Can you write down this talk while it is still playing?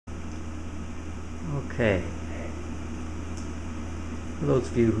Okay, for those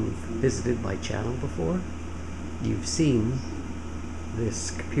of you who've visited my channel before, you've seen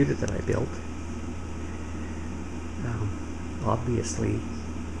this computer that I built. Obviously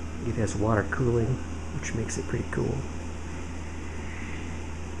it has water cooling, which makes it pretty cool.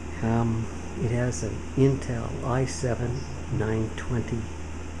 It has an Intel i7-920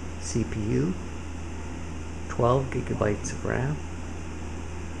 CPU, 12 gigabytes of RAM.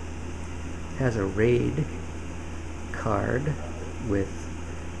 It has a RAID card with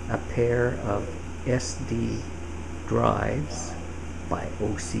a pair of SD drives by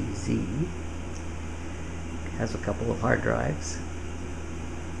OCZ. It has a couple of hard drives.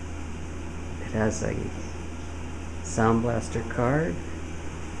 It has a Sound Blaster card.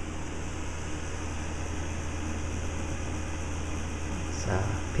 It's a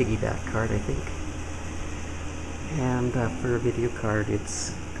piggyback card, I think. And for a video card,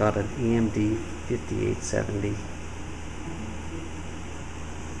 it's got an AMD 5870.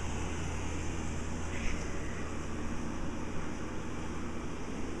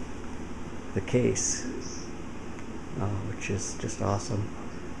 The case, which is just awesome.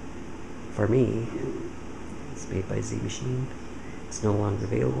 For me, it's made by Z Machine. It's no longer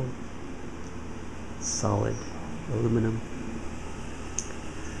available. Solid aluminum.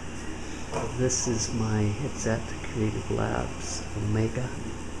 This is my headset, Creative Labs Omega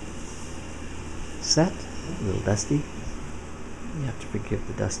set. A little dusty. You have to forgive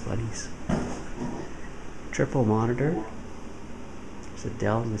the dust buddies. Triple monitor. There's a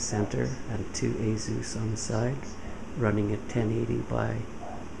Dell in the center and two Asus on the side, running at 1080 by,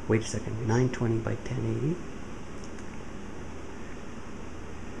 wait a second, 920 by 1080.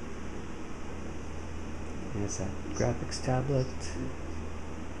 There's a graphics tablet,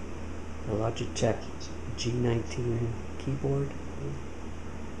 a Logitech G19 keyboard.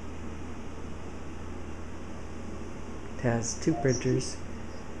 It has two printers.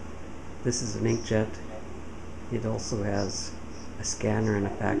 This is an inkjet. It also has a scanner and a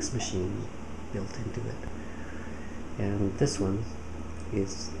fax machine built into it. And this one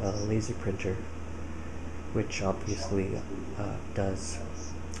is a laser printer, which obviously does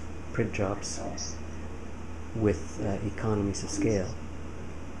print jobs with economies of scale.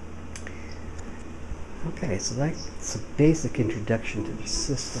 Okay, so that's a basic introduction to the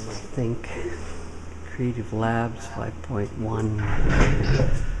system, I think. Creative Labs 5.1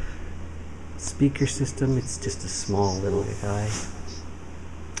 speaker system. It's just a small little guy.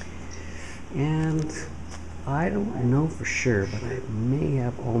 And I don't know for sure, but I may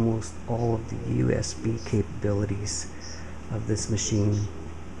have almost all of the USB capabilities of this machine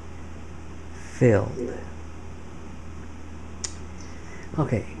filled.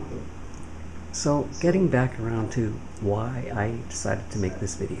 Okay, so getting back around to why I decided to make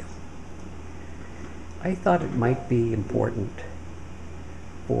this video. I thought it might be important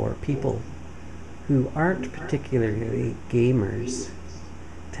for people who aren't particularly gamers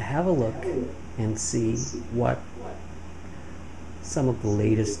to have a look and see what some of the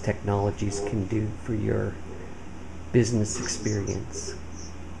latest technologies can do for your business experience.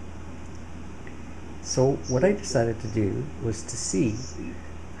 So what I decided to do was to see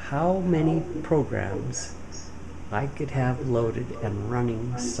how many programs I could have loaded and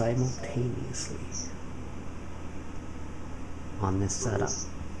running simultaneously on this setup.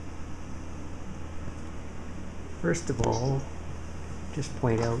 First of all, just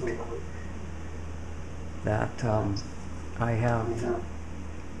point out that I have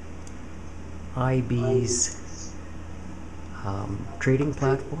IB's trading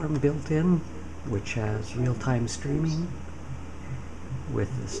platform built in, which has real-time streaming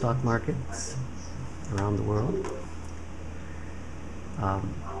with the stock markets around the world.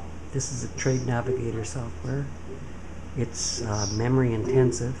 This is a trade navigator software. It's memory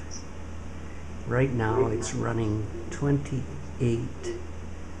intensive. Right now it's running 28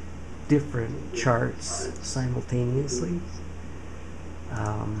 different charts simultaneously.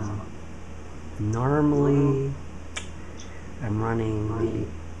 Normally I'm running maybe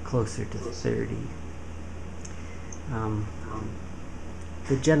closer to 30.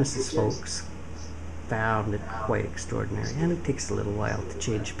 The Genesis folks found it quite extraordinary, and it takes a little while to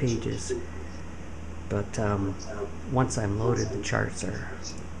change pages, but once I'm loaded, the charts are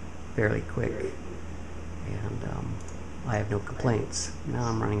fairly quick, and I have no complaints. Now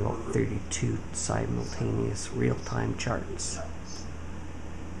I'm running about 32 simultaneous real-time charts.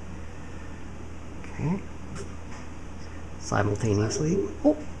 Okay. Simultaneously.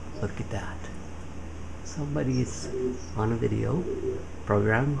 Oh, look at that. Somebody's on a video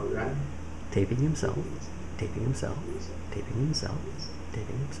program, taping himself, taping himself, taping himself,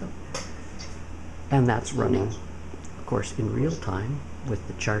 taping himself. And that's running, of course, in real time with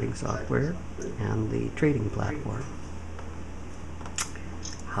the charting software and the trading platform.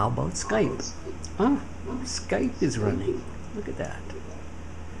 How about Skype? Skype is running. Look at that.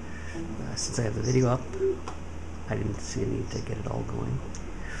 Since I have the video up, I didn't see a need to get it all going.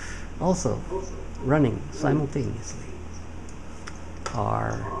 Also, running simultaneously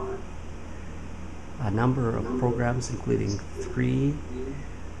are a number of programs, including 3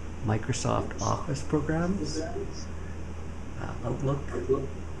 Microsoft Office programs, Outlook,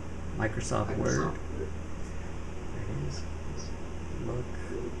 Microsoft Word, there it is, Outlook,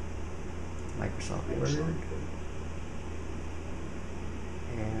 Microsoft Word,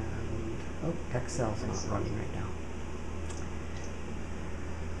 and Excel's not running right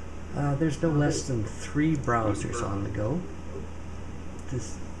now. There's no less than 3 browsers on the go.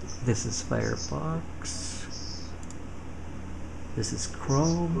 This is Firefox. This is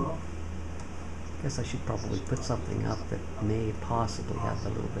Chrome. I guess I should probably put something up that may possibly have a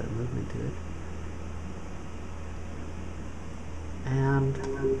little bit of movement to it. And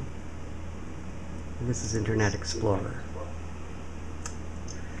this is Internet Explorer.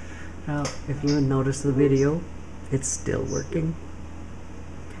 Now, if you notice the video, it's still working.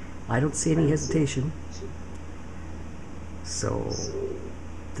 I don't see any hesitation. So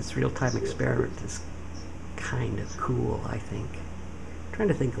this real-time experiment is kind of cool, I think. I'm trying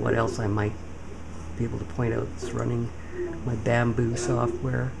to think of what else I might be able to point out. It's running my Bamboo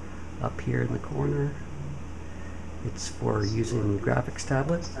software up here in the corner. It's for using graphics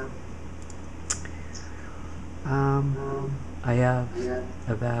tablets. I have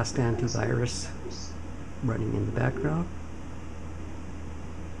a vast antivirus running in the background.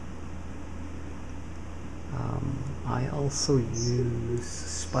 I also use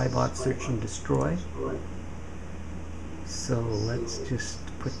Spybot Search and Destroy. So let's just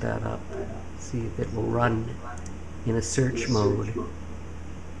put that up, see if it will run in a search mode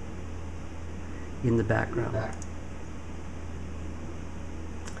in the background.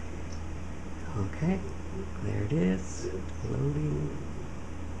 Okay, there it is, loading.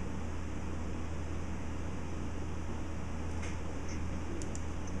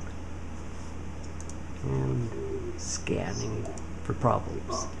 And scanning for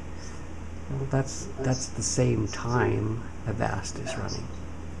problems. Well, that's the same time Avast is running.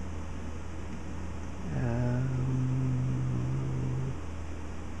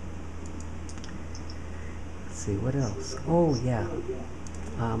 Let's see what else. Oh yeah,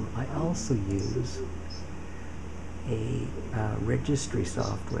 I also use a registry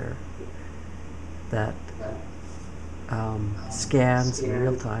software that scans in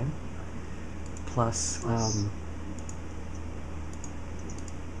real time. Plus,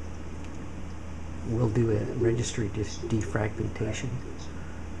 we'll do a registry defragmentation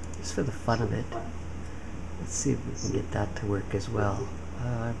just for the fun of it. Let's see if we can get that to work as well.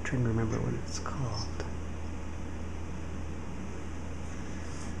 I'm trying to remember what it's called.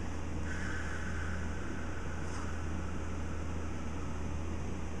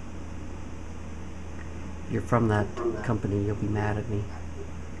 If you're from that company, you'll be mad at me.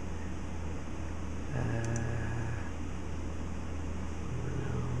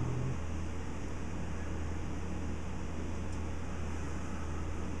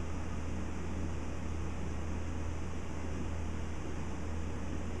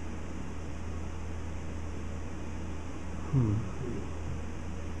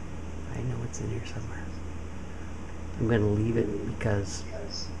 I know it's in here somewhere. I'm going to leave it because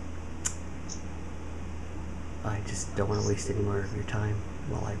I just don't want to waste any more of your time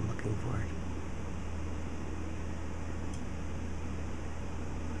while I'm looking for it.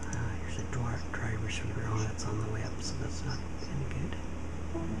 Here's a dry receiver. Oh, that's on the way up, so that's not any good.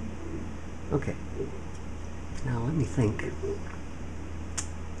 Okay. Now let me think.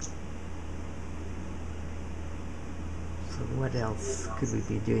 So what else could we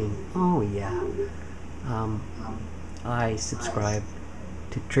be doing? Oh yeah. I subscribe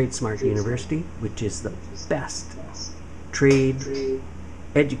to TradeSmart University, which is the best trade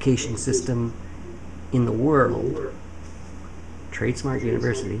education system in the world. TradeSmart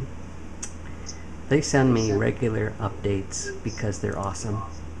University. They send me regular updates because they're awesome.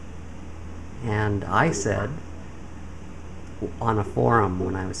 And I said on a forum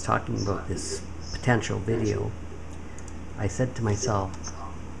when I was talking about this potential video, I said to myself,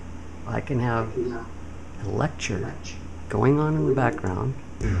 I can have a lecture going on in the background.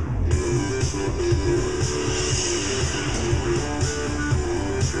 And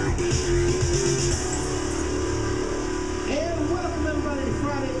welcome everybody to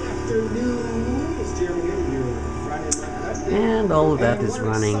Friday afternoon. It's Jeremy here with your Friday night update. And all of that is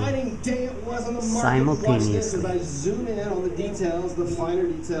running Exciting day it was guys on the market. simultaneously. Watch this as I zoom in on the details, the finer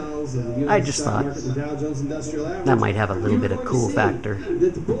details of the I US just stock thought market, the Dow Jones Industrial Average. that might have a little You're bit of going to cool see factor.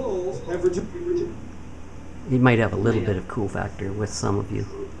 that the bulls have returned. You might have a little bit of cool factor with some of you.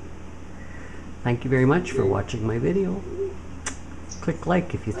 Thank you very much for watching my video. Click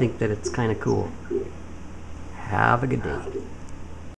like if you think that it's kind of cool. Have a good day.